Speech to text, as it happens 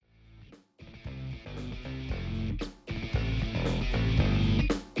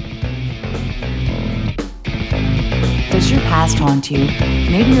past haunt you.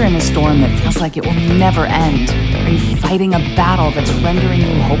 Maybe you're in a storm that feels like it will never end. Are you fighting a battle that's rendering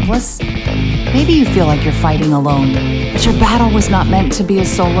you hopeless? Maybe you feel like you're fighting alone, but your battle was not meant to be a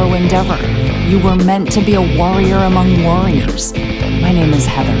solo endeavor. You were meant to be a warrior among warriors. My name is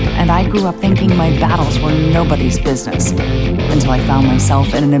Heather, and I grew up thinking my battles were nobody's business until I found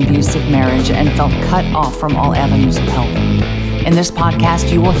myself in an abusive marriage and felt cut off from all avenues of help. In this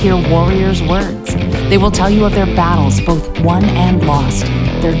podcast, you will hear warriors' words. They will tell you of their battles, both won and lost,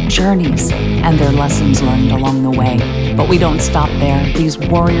 their journeys, and their lessons learned along the way. But we don't stop there. These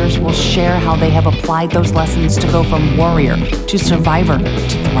warriors will share how they have applied those lessons to go from warrior to survivor to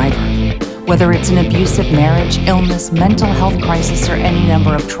thriver. Whether it's an abusive marriage, illness, mental health crisis, or any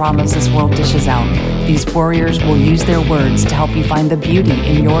number of traumas this world dishes out, these warriors will use their words to help you find the beauty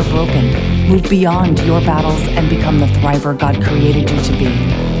in your broken, move beyond your battles, and become the thriver God created you to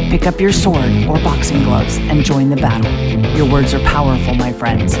be. Pick up your sword or boxing gloves and join the battle. Your words are powerful, my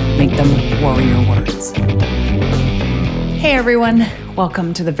friends. Make them warrior words. Hey everyone,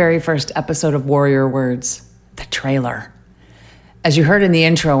 welcome to the very first episode of Warrior Words, the trailer. As you heard in the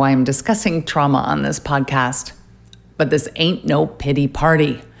intro, I am discussing trauma on this podcast, but this ain't no pity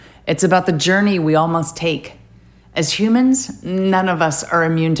party. It's about the journey we all must take. As humans, none of us are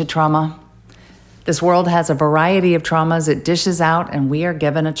immune to trauma. This world has a variety of traumas it dishes out, and we are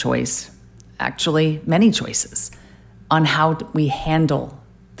given a choice, actually many choices, on how we handle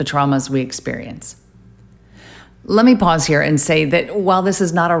the traumas we experience. Let me pause here and say that while this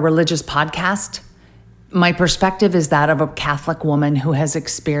is not a religious podcast, my perspective is that of a Catholic woman who has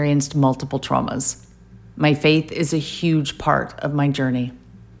experienced multiple traumas. My faith is a huge part of my journey.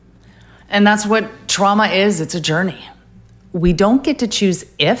 And that's what trauma is. It's a journey. We don't get to choose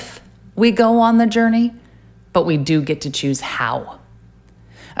if we go on the journey, but we do get to choose how.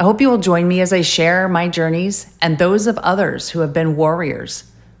 I hope you will join me as I share my journeys and those of others who have been warriors,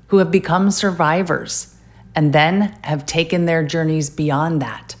 who have become survivors, and then have taken their journeys beyond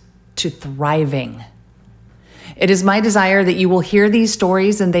that to thriving. It is my desire that you will hear these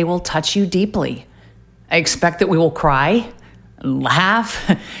stories and they will touch you deeply. I expect that we will cry,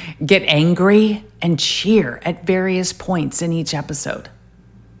 laugh, get angry, and cheer at various points in each episode.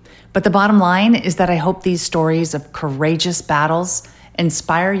 But the bottom line is that I hope these stories of courageous battles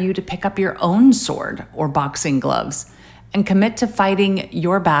inspire you to pick up your own sword or boxing gloves and commit to fighting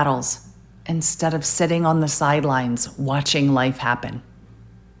your battles instead of sitting on the sidelines watching life happen.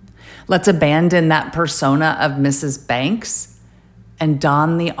 Let's abandon that persona of Mrs. Banks and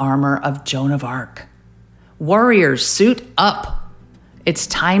don the armor of Joan of Arc. Warriors, suit up. It's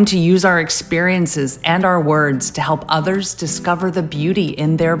time to use our experiences and our words to help others discover the beauty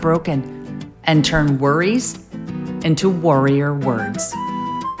in their broken and turn worries into warrior words.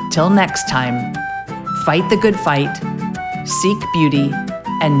 Till next time, fight the good fight, seek beauty,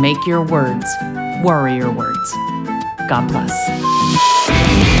 and make your words warrior words. God bless.